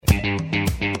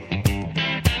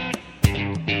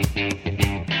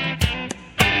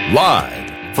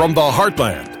Live from the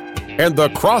heartland and the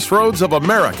crossroads of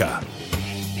America,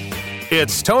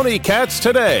 it's Tony Katz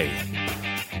Today.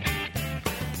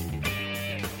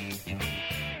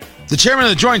 The chairman of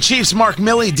the Joint Chiefs, Mark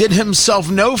Milley, did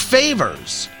himself no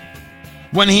favors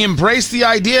when he embraced the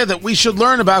idea that we should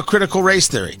learn about critical race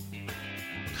theory.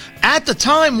 At the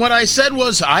time, what I said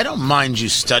was, I don't mind you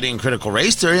studying critical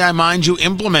race theory, I mind you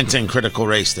implementing critical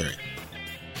race theory.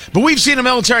 But we've seen the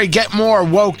military get more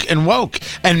woke,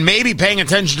 and maybe paying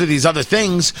attention to these other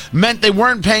things meant they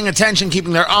weren't paying attention,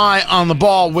 keeping their eye on the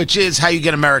ball, which is how you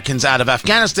get Americans out of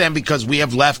Afghanistan, because we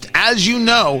have left, as you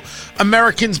know,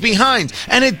 Americans behind.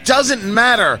 And it doesn't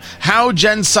matter how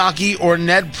Jen Psaki or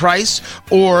Ned Price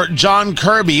or John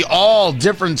Kirby, all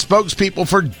different spokespeople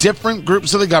for different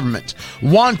groups of the government,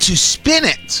 want to spin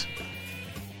it.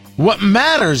 What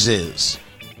matters is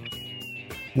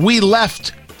we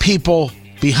left people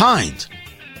behind.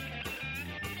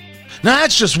 Now,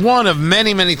 that's just one of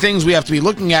many, many things we have to be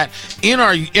looking at in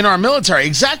our military.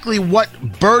 Exactly what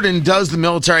burden does the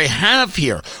military have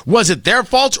here? Was it their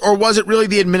fault, or was it really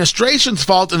the administration's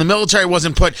fault and the military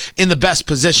wasn't put in the best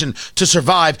position to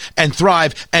survive and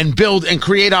thrive and build and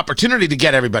create opportunity to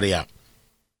get everybody out?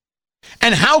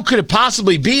 And how could it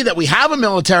possibly be that we have a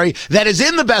military that is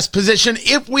in the best position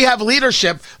if we have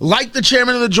leadership like the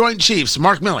chairman of the Joint Chiefs,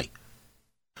 Mark Milley,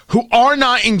 who are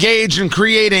not engaged in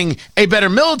creating a better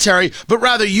military, but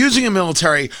rather using a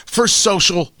military for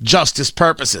social justice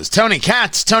purposes? Tony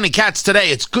Katz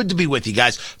Today. It's good to be with you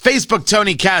guys. Facebook,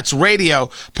 Tony Katz Radio,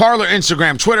 Parler,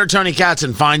 Instagram, Twitter, Tony Katz,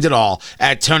 and find it all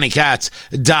at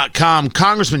TonyKatz.com.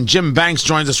 Congressman Jim Banks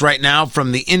joins us right now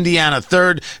from the Indiana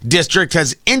 3rd District,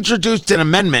 has introduced an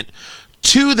amendment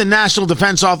to the National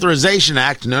Defense Authorization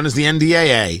Act, known as the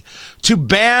NDAA, to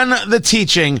ban the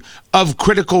teaching of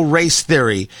critical race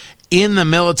theory in the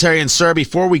military. And sir,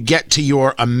 before we get to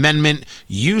your amendment,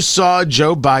 you saw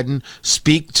Joe Biden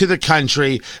speak to the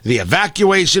country. The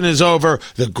evacuation is over,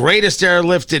 the greatest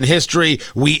airlift in history.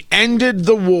 We ended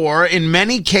the war. In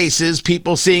many cases,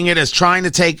 people seeing it as trying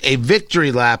to take a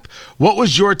victory lap. What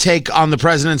was your take on the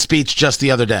president's speech just the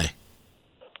other day?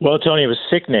 Well, Tony, it was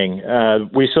sickening.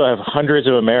 We still have hundreds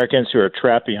of Americans who are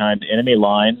trapped behind enemy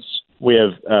lines. We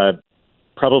have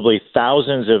probably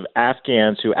thousands of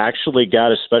Afghans who actually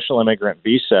got a special immigrant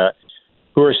visa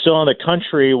who are still in the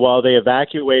country, while they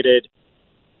evacuated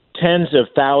tens of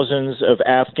thousands of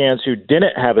Afghans who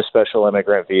didn't have a special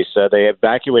immigrant visa. They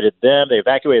evacuated them. They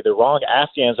evacuated the wrong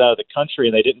Afghans out of the country,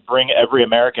 and they didn't bring every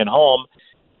American home.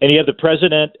 And you have the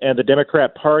president and the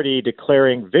Democrat Party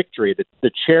declaring victory.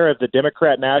 The chair of the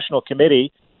Democrat National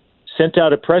Committee sent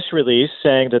out a press release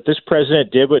saying that this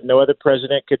president did what no other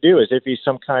president could do, as if he's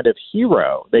some kind of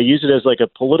hero. They use it as like a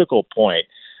political point,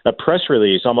 a press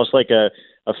release, almost like a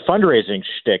fundraising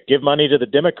shtick. Give money to the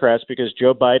Democrats because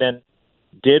Joe Biden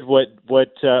did what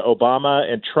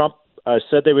Obama and Trump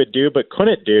said they would do but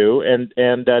couldn't do, and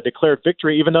declared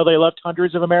victory, even though they left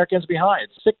hundreds of Americans behind.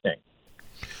 It's sickening.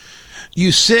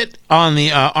 You sit on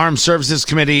the Armed Services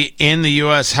Committee in the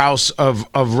U.S. House of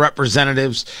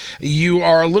Representatives. You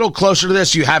are a little closer to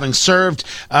this. You having served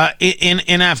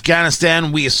in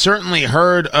Afghanistan. We certainly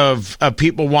heard of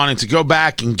people wanting to go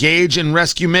back, engage in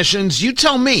rescue missions. You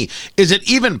tell me, is it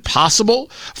even possible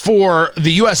for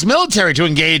the U.S. military to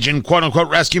engage in quote-unquote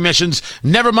rescue missions,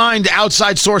 never mind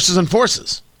outside sources and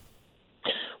forces?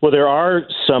 Well, there are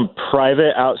some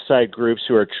private outside groups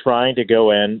who are trying to go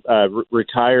in,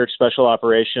 retired special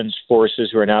operations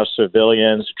forces who are now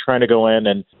civilians, trying to go in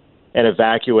and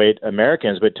evacuate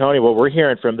Americans. But, Tony, what we're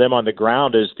hearing from them on the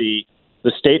ground is the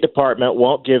State Department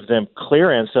won't give them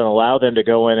clearance and allow them to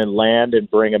go in and land and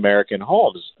bring American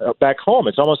homes back home.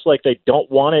 It's almost like they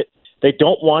don't want it. They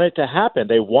don't want it to happen.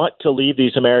 They want to leave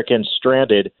these Americans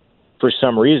stranded for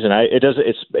some reason.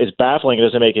 It's baffling. It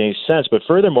doesn't make any sense. But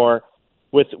furthermore,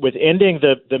 with ending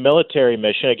the military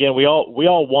mission, again, we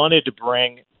all wanted to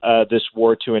bring this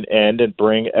war to an end and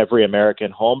bring every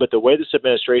American home. But the way this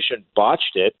administration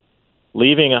botched it,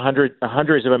 leaving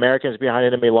hundreds of Americans behind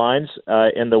enemy lines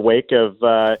in the wake of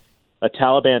a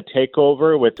Taliban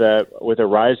takeover with a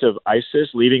rise of ISIS,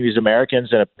 leaving these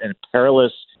Americans in a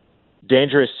perilous,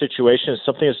 dangerous situation, is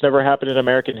something that's never happened in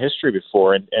American history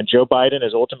before. And Joe Biden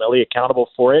is ultimately accountable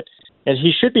for it, and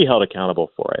he should be held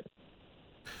accountable for it.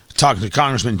 Talking to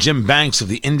Congressman Jim Banks of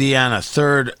the Indiana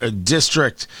 3rd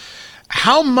District.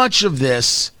 How much of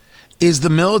this is the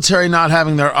military not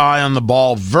having their eye on the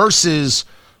ball versus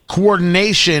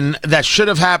coordination that should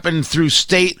have happened through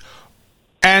state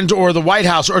and or the White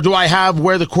House? Or do I have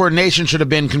where the coordination should have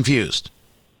been confused?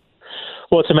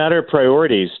 Well, it's a matter of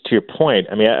priorities, to your point.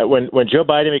 I mean, when Joe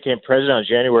Biden became president on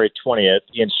January 20th,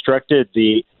 he instructed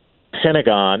the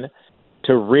Pentagon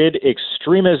to rid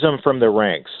extremism from the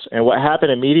ranks. And what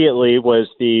happened immediately was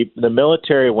the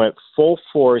military went full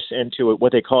force into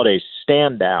what they called a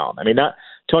stand down. I mean,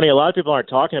 Tony, a lot of people aren't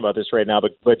talking about this right now,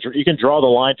 but you can draw the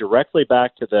line directly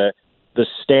back to the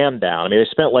stand down. I mean, they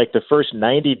spent like the first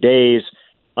 90 days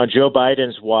on Joe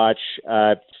Biden's watch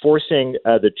forcing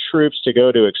the troops to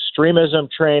go to extremism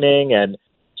training and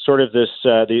sort of this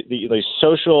the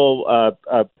social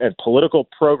and political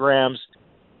programs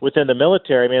within the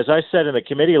military. I mean, as I said in the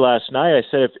committee last night, I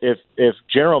said if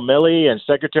General Milley and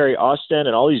Secretary Austin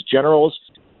and all these generals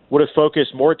would have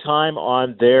focused more time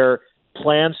on their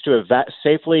plans to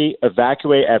safely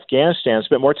evacuate Afghanistan,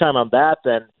 spent more time on that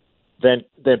than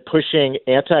pushing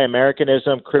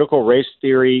anti-Americanism, critical race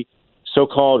theory,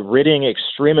 so-called ridding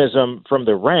extremism from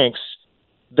the ranks,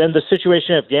 then the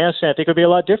situation in Afghanistan, I think, would be a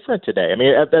lot different today. I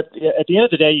mean, at the end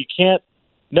of the day, you can't.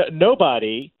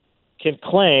 Nobody can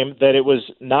claim that it was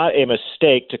not a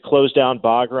mistake to close down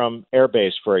Bagram Air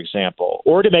Base, for example,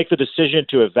 or to make the decision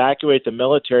to evacuate the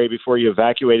military before you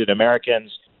evacuated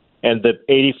Americans and the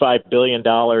 $85 billion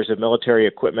of military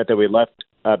equipment that we left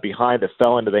behind that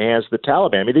fell into the hands of the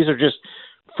Taliban. I mean, these are just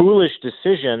foolish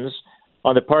decisions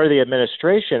on the part of the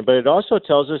administration, but it also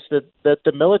tells us that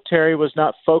the military was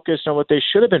not focused on what they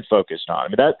should have been focused on. I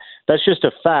mean, that's just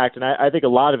a fact, and I think a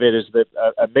lot of it is that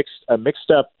a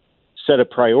mixed up set of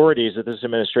priorities that this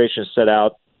administration set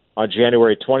out on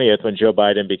January 20th when Joe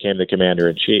Biden became the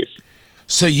commander-in-chief.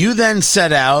 So you then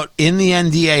set out in the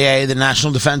NDAA, the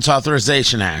National Defense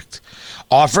Authorization Act,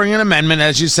 offering an amendment,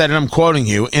 as you said, and I'm quoting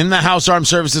you, in the House Armed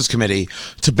Services Committee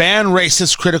to ban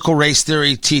racist critical race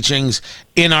theory teachings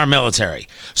in our military.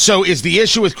 So is the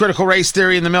issue with critical race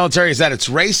theory in the military is that it's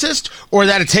racist or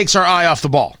that it takes our eye off the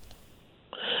ball?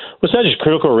 Well, it's not just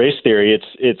critical race theory.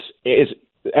 It's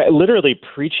literally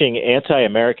preaching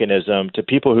anti-Americanism to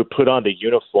people who put on the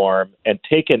uniform and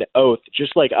take an oath,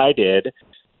 just like I did,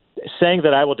 saying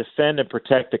that I will defend and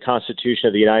protect the Constitution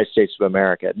of the United States of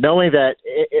America, knowing that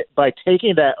by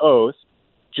taking that oath,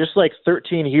 just like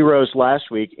 13 heroes last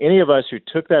week, any of us who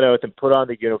took that oath and put on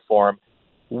the uniform,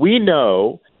 we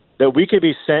know that we could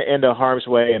be sent into harm's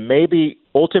way and maybe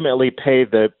ultimately pay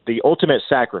the ultimate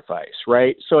sacrifice,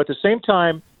 right? So at the same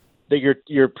time that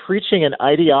you're preaching an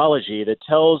ideology that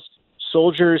tells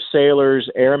soldiers, sailors,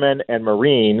 airmen, and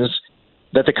Marines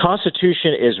that the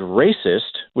Constitution is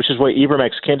racist, which is what Ibram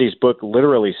X. Kendi's book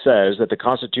literally says, that the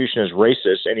Constitution is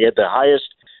racist, and he had the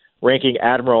highest-ranking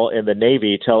admiral in the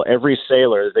Navy tell every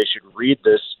sailor that they should read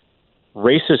this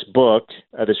racist book,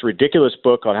 this ridiculous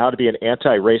book on how to be an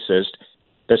anti-racist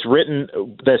that's written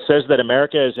that says that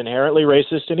America is inherently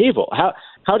racist and evil.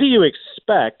 How do you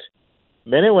expect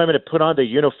men and women to put on the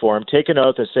uniform, take an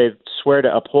oath, and swear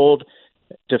to uphold,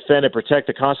 defend, and protect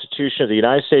the Constitution of the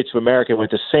United States of America, when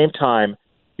at the same time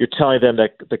you're telling them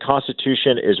that the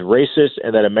Constitution is racist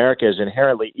and that America is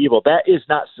inherently evil? That is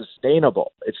not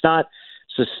sustainable. It's not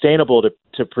sustainable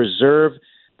to preserve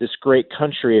this great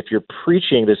country if you're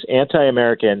preaching this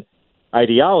anti-American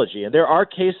ideology. And there are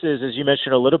cases, as you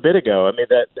mentioned a little bit ago, I mean,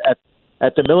 that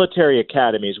at the military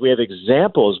academies, we have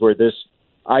examples where this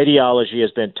ideology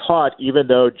has been taught, even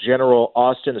though General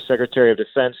Austin, the Secretary of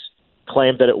Defense,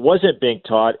 claimed that it wasn't being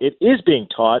taught. It is being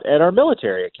taught at our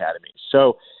military academies.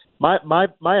 So my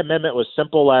amendment was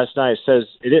simple last night. It says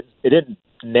it didn't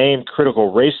name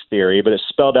critical race theory, but it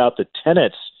spelled out the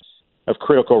tenets of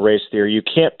critical race theory. You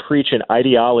can't preach an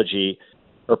ideology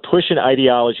or push an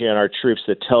ideology on our troops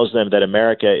that tells them that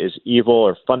America is evil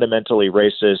or fundamentally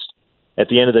racist. At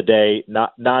the end of the day,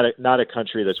 not a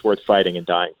country that's worth fighting and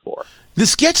dying for.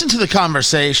 This gets into the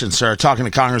conversation, sir, talking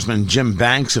to Congressman Jim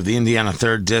Banks of the Indiana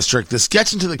 3rd District. This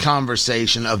gets into the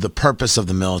conversation of the purpose of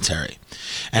the military.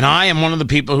 And I am one of the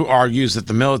people who argues that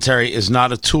the military is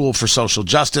not a tool for social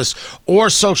justice or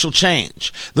social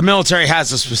change. The military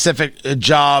has a specific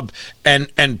job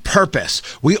and purpose.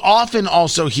 We often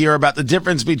also hear about the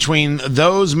difference between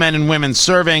those men and women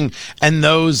serving and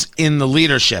those in the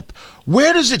leadership.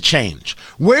 Where does it change?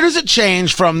 Where does it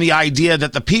change from the idea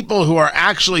that the people who are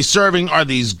actually serving are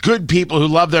these good people who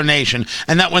love their nation,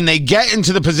 and that when they get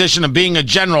into the position of being a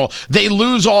general, they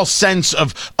lose all sense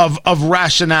of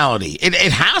rationality?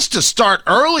 It has to start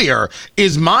earlier,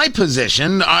 is my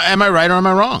position. Am I right or am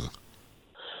I wrong?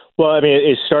 Well, I mean,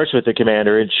 it starts with the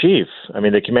commander-in-chief. I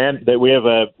mean, we have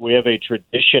a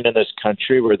tradition in this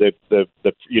country where the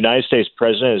United States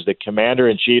president is the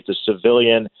commander-in-chief, the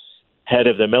civilian head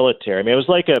of the military. I mean, it was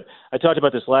like I talked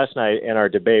about this last night in our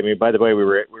debate. I mean, by the way, we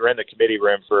were in the committee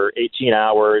room for 18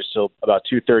 hours till about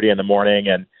 2:30 in the morning,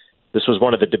 and this was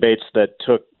one of the debates that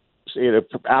took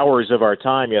hours of our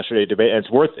time yesterday. Debate, and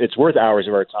it's worth hours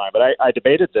of our time. But I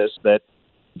debated this, that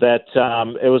that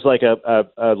it was like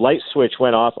a light switch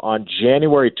went off on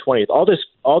January 20th.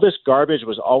 All this garbage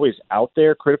was always out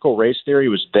there. Critical race theory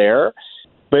was there.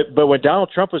 But when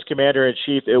Donald Trump was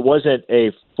commander-in-chief, it wasn't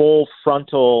a full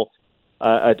frontal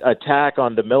attack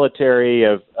on the military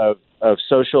of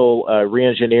social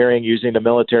reengineering, using the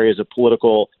military as a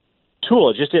political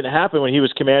tool. It just didn't happen when he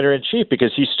was commander-in-chief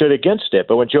because he stood against it.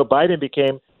 But when Joe Biden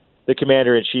became the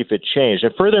commander-in-chief, it changed.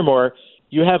 And furthermore,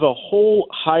 you have a whole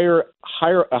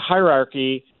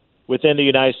hierarchy within the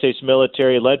United States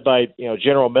military led by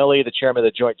General Milley, the chairman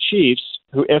of the Joint Chiefs,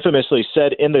 who infamously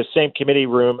said in the same committee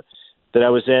room that I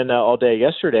was in all day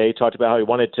yesterday, he talked about how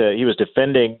he was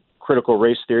defending critical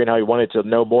race theory and how he wanted to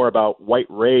know more about white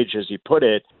rage, as he put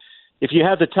it. If you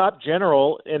have the top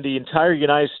general in the entire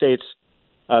United States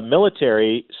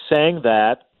military saying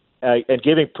that and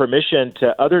giving permission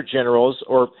to other generals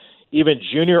or even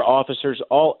junior officers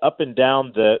all up and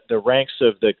down the ranks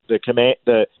of the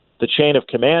chain of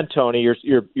command, Tony,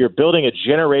 you're building a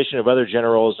generation of other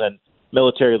generals and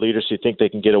military leaders who think they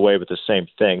can get away with the same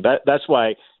thing. That's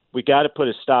why we got to put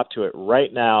a stop to it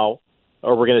right now,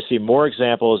 or we're going to see more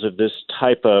examples of this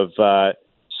type of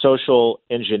social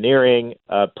engineering,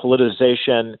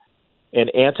 politicization,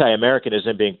 and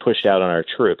anti-Americanism being pushed out on our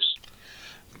troops.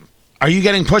 Are you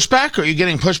getting pushback? Are you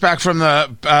getting pushback from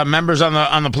the members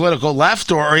on the political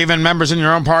left, or even members in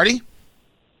your own party?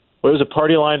 Well, it was a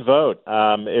party line vote.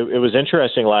 It was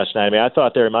interesting last night. I mean, I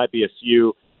thought there might be a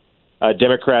few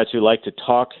Democrats who like to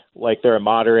talk like they're a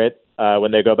moderate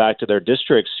when they go back to their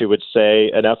districts, who would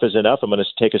say enough is enough. I'm going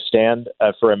to take a stand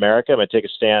for America. I'm going to take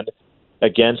a stand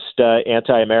against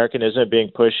anti-Americanism being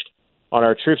pushed on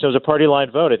our troops. It was a party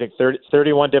line vote. I think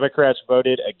 31 Democrats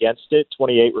voted against it.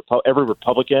 28 every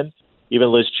Republican,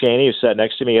 even Liz Cheney, who sat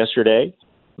next to me yesterday,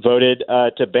 voted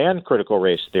to ban critical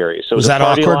race theory. So was that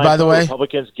awkward, by the way?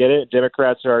 Republicans get it.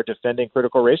 Democrats are defending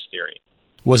critical race theory.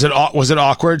 Was it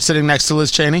awkward sitting next to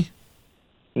Liz Cheney?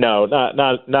 No, not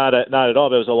at all.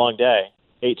 But it was a long day,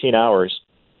 18 hours.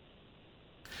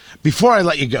 Before I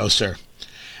let you go, sir,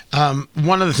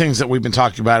 one of the things that we've been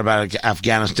talking about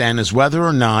Afghanistan is whether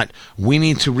or not we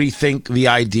need to rethink the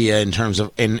idea in terms of,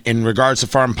 in regards to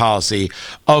foreign policy,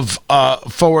 of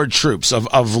forward troops,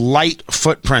 of light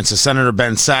footprints, as Senator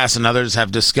Ben Sasse and others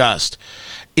have discussed.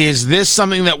 Is this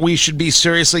something that we should be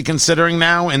seriously considering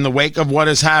now in the wake of what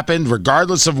has happened,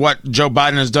 regardless of what Joe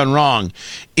Biden has done wrong?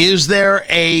 Is there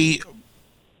a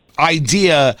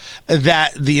idea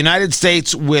that the United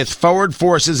States, with forward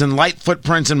forces and light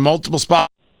footprints in multiple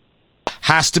spots,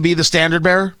 has to be the standard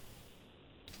bearer?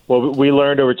 Well, we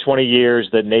learned over 20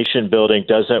 years that nation building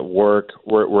doesn't work.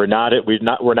 We're not in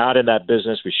that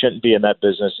business. We shouldn't be in that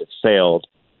business. It failed.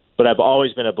 But I've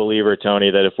always been a believer,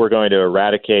 Tony, that if we're going to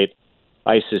eradicate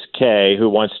ISIS-K, who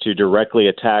wants to directly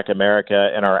attack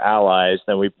America and our allies,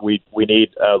 then we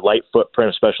need a light footprint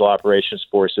of special operations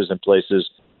forces in places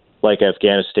like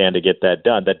Afghanistan to get that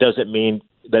done. That doesn't mean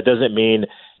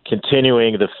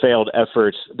continuing the failed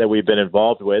efforts that we've been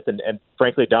involved with. And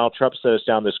frankly, Donald Trump set us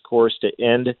down this course to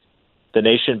end the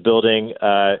nation-building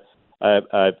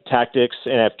tactics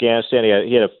in Afghanistan.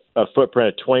 He had a footprint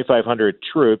of 2,500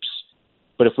 troops.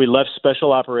 But if we left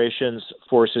special operations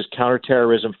forces,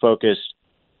 counterterrorism-focused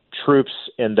troops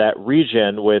in that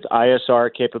region with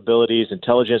ISR capabilities,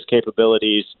 intelligence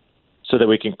capabilities, so that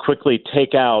we can quickly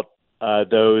take out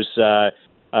those,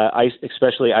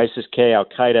 especially ISIS-K,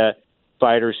 Al-Qaeda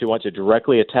fighters who want to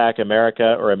directly attack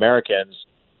America or Americans,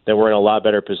 then we're in a lot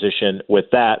better position with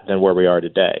that than where we are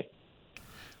today.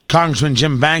 Congressman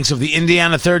Jim Banks of the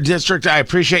Indiana 3rd District, I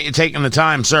appreciate you taking the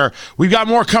time, sir. We've got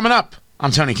more coming up. I'm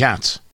Tony Katz.